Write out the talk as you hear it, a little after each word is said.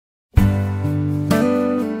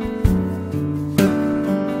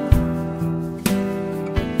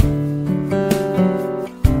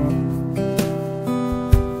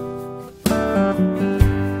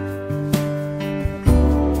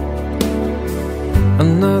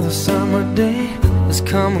day has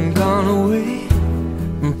come and gone away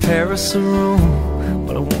from Paris or Rome,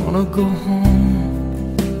 but I wanna go home.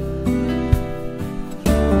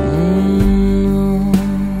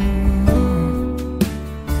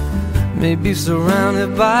 Maybe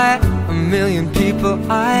surrounded by a million people,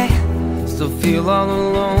 I still feel all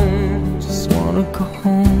alone. Just wanna go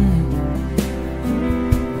home.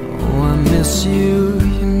 Oh, I miss you,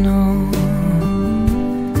 you know.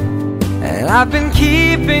 And I've been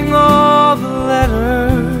keeping all the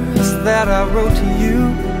letters that I wrote to you,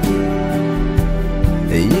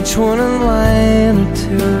 each one a line or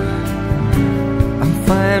two. I'm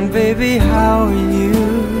fine, baby, how are you?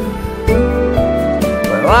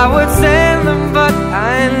 Well, I would send them, but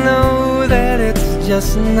I know that it's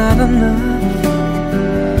just not enough.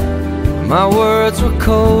 My words were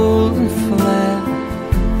cold and flat,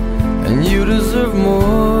 and you deserve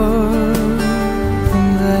more than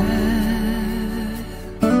that.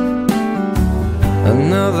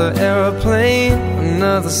 Another aeroplane,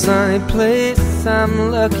 another sunny place.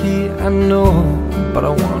 I'm lucky, I know, but I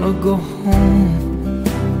wanna go home.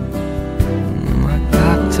 I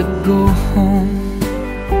got to go home.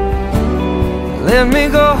 Let me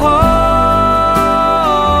go home.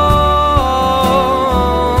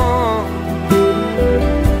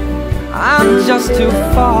 I'm just too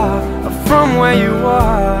far from where you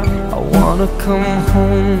are. I wanna come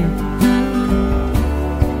home.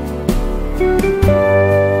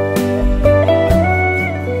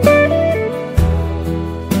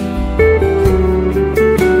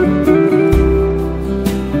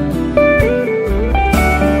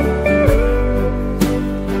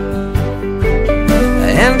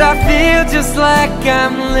 I feel just like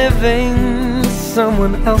I'm living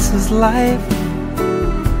someone else's life.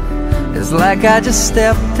 It's like I just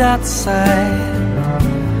stepped outside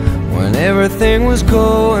when everything was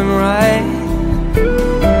going right.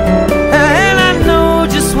 And I know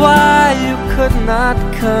just why you could not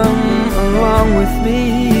come along with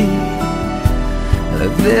me.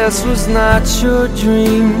 That this was not your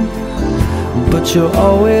dream, but you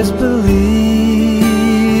always believed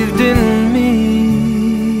in me.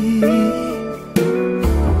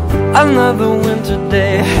 Another winter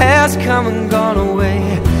day has come and gone away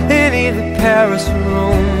in either Paris or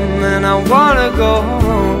Rome, and I wanna go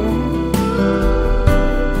home.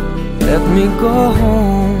 Let me go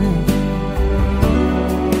home.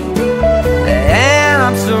 And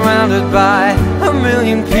I'm surrounded by a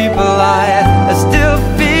million people. I still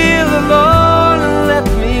feel alone. Let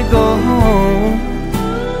me go home.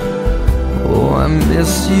 Oh, I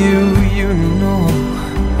miss you, you know.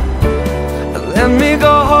 Let me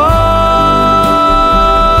go home.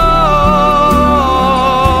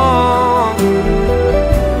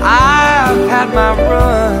 My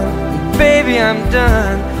run, baby, I'm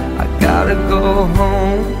done. I gotta go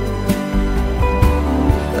home.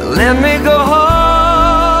 Let me go home.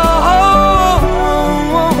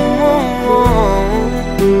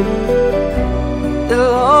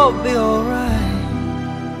 It'll all be alright.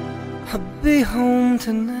 I'll be home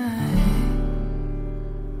tonight.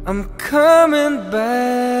 I'm coming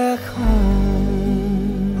back home.